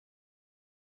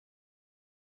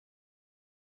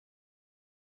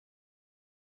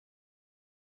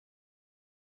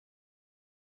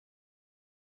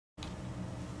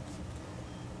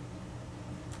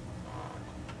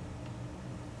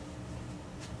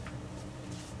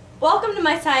Welcome to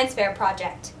my science fair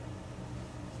project.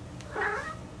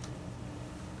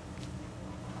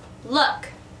 Look,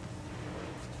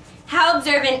 how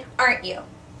observant aren't you?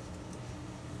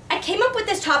 I came up with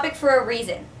this topic for a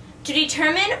reason. To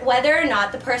determine whether or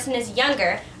not the person is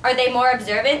younger, are they more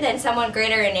observant than someone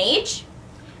greater in age?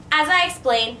 As I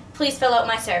explain, please fill out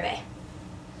my survey.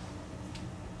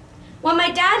 When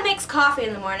my dad makes coffee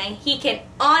in the morning, he can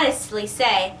honestly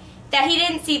say that he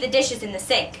didn't see the dishes in the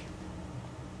sink.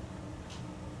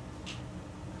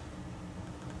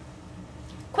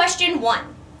 Question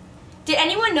 1. Did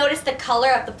anyone notice the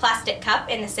color of the plastic cup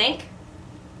in the sink?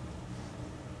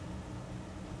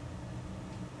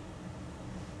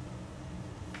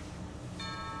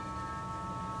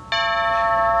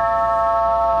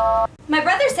 My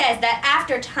brother says that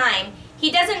after time,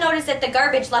 he doesn't notice that the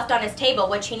garbage left on his table,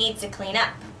 which he needs to clean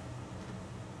up.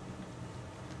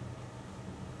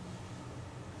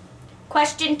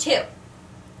 Question 2.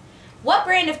 What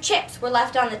brand of chips were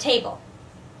left on the table?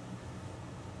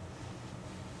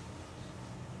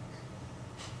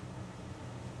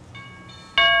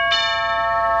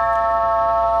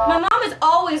 My mom is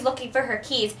always looking for her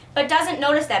keys, but doesn't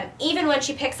notice them even when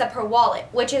she picks up her wallet,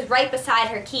 which is right beside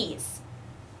her keys.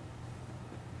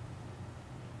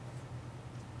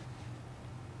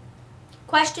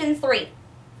 Question 3.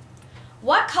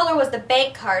 What color was the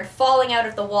bank card falling out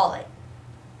of the wallet?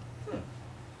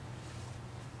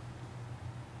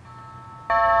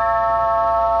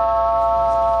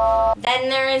 Then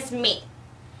there is me.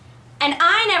 And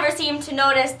I never seem to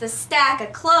notice the stack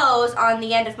of clothes on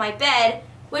the end of my bed,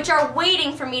 which are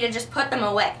waiting for me to just put them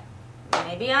away.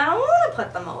 Maybe I don't want to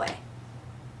put them away.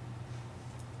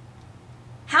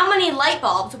 How many light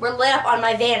bulbs were lit up on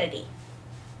my vanity?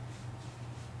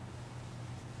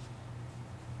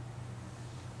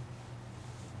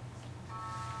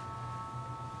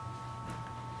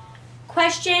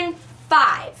 Question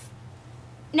 5.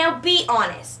 Now be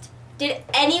honest. Did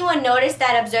anyone notice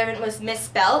that observant was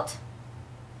misspelt?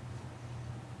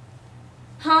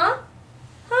 Huh?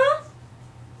 Huh?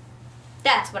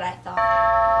 That's what I thought.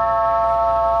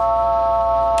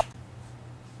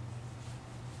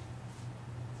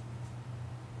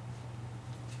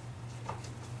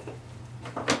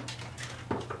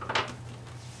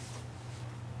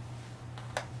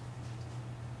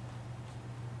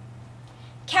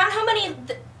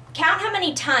 Count how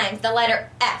many times the letter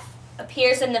F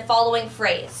appears in the following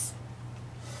phrase.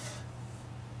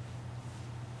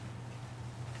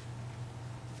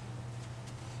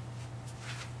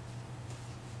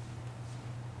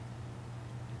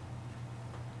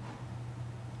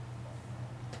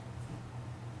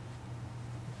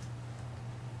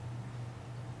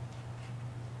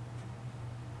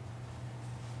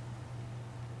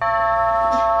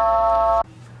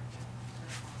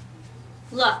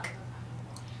 Look,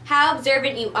 how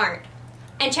observant you aren't.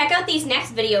 And check out these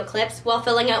next video clips while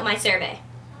filling out my survey.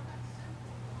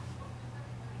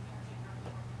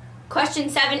 Question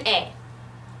 7A.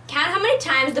 Count how many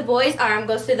times the boy's arm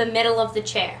goes through the middle of the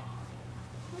chair.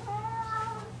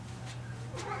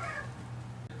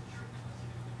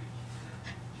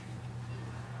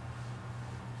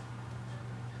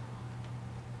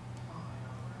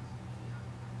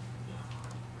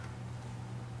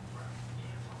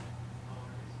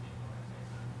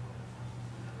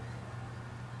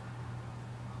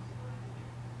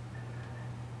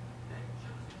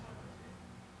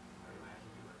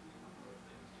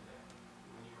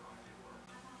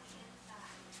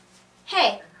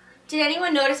 Hey, did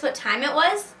anyone notice what time it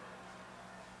was?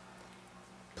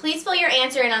 Please fill your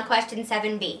answer in on question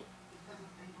 7B.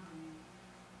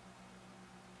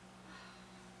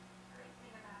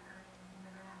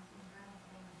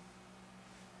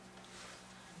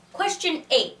 Question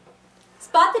 8.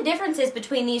 Spot the differences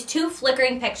between these two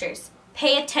flickering pictures.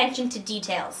 Pay attention to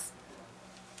details.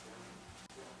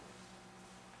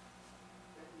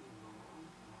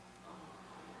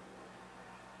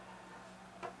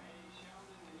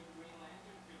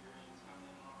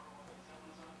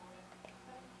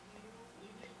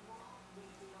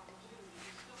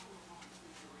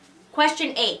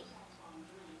 Question 8.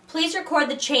 Please record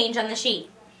the change on the sheet.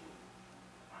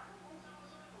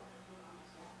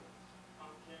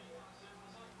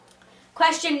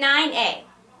 Question 9A.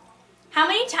 How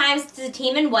many times does the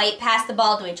team in white pass the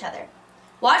ball to each other?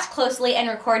 Watch closely and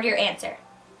record your answer.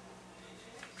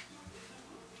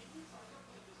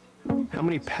 How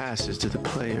many passes do the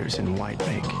players in white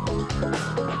make?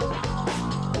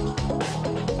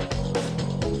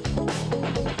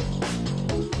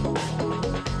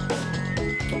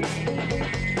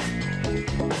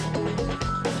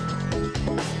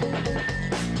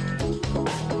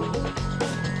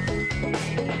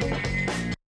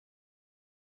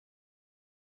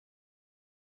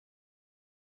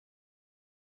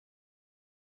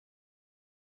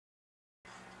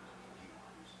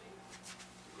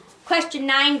 Question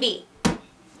 9B.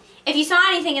 If you saw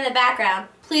anything in the background,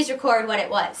 please record what it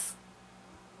was.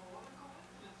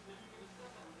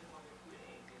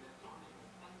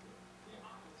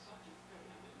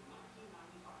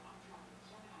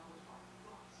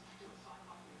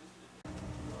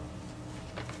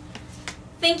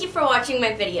 Thank you for watching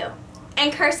my video,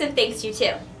 and Carson thanks you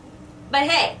too. But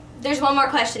hey, there's one more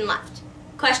question left.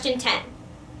 Question 10.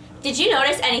 Did you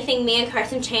notice anything me and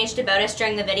Carson changed about us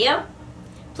during the video?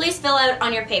 Please fill out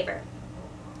on your paper.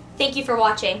 Thank you for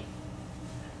watching.